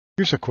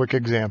Here's a quick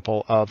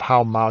example of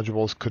how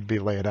modules could be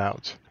laid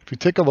out. If you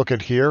take a look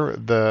at here,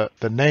 the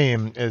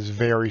name is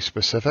very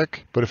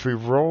specific, but if we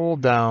roll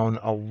down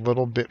a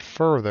little bit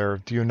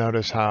further, do you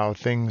notice how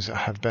things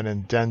have been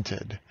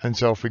indented? And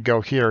so if we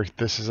go here,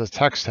 this is a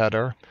text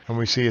header, and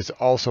we see it's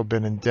also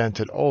been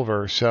indented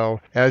over.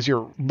 So as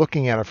you're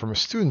looking at it from a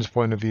student's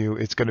point of view,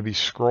 it's going to be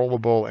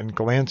scrollable and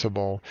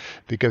glanceable,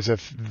 because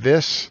if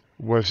this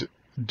was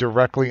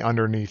directly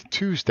underneath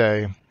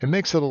Tuesday, it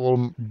makes it a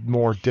little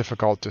more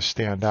difficult to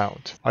stand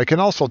out. I can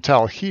also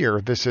tell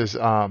here this is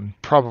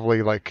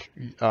probably like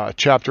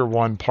chapter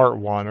 1 part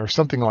 1 or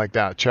something like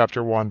that,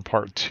 chapter 1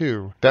 part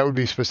 2. That would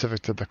be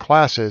specific to the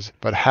classes,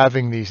 but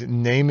having these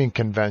naming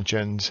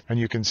conventions, and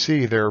you can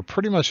see they're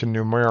pretty much in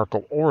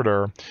numerical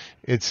order,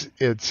 it's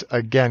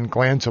again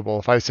glanceable.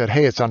 If I said,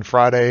 hey, it's on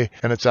Friday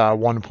and it's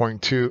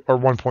 1.2 or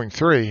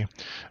 1.3,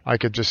 I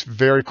could just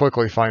very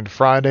quickly find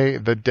Friday,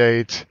 the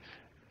date,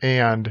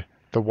 and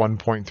the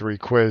 1.3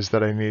 quiz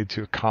that I need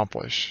to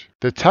accomplish.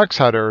 The text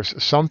headers,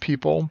 some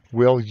people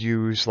will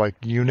use like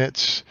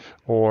units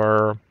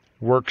or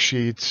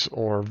worksheets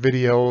or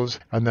videos,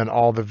 and then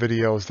all the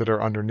videos that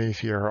are underneath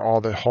here are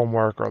all the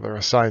homework or their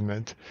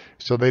assignment.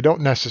 So they don't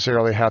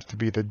necessarily have to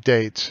be the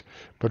dates,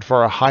 but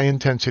for a high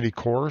intensity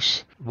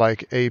course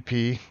like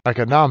AP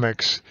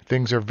Economics,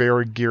 things are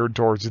very geared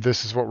towards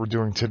this is what we're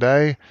doing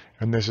today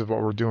and this is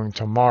what we're doing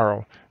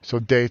tomorrow. So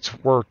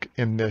dates work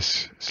in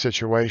this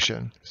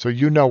situation. So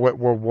you know what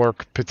will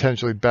work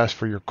potentially best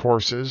for your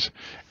courses.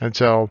 And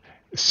so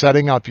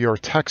setting up your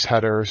text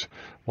headers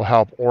will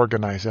help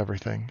organize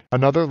everything.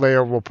 Another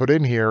layer we'll put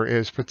in here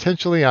is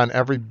potentially on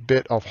every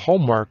bit of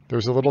homework,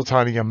 there's a little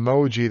tiny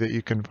emoji that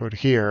you can put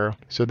here.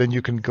 So then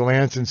you can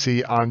glance and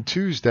see on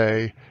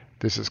Tuesday,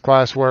 this is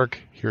classwork,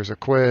 here's a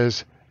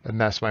quiz, and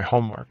that's my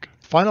homework.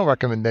 Final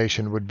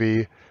recommendation would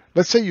be,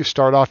 let's say you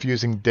start off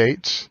using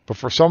dates, but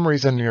for some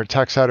reason in your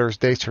text headers,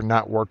 dates are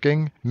not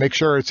working. Make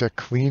sure it's a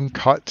clean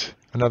cut.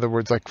 In other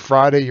words, like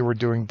Friday you were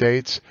doing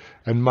dates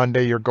and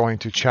Monday you're going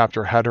to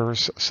chapter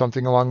headers,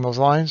 something along those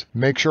lines.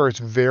 Make sure it's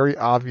very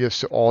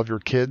obvious to all of your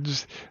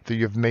kids that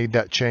you've made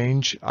that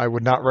change. I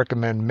would not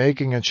recommend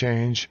making a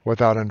change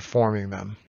without informing them.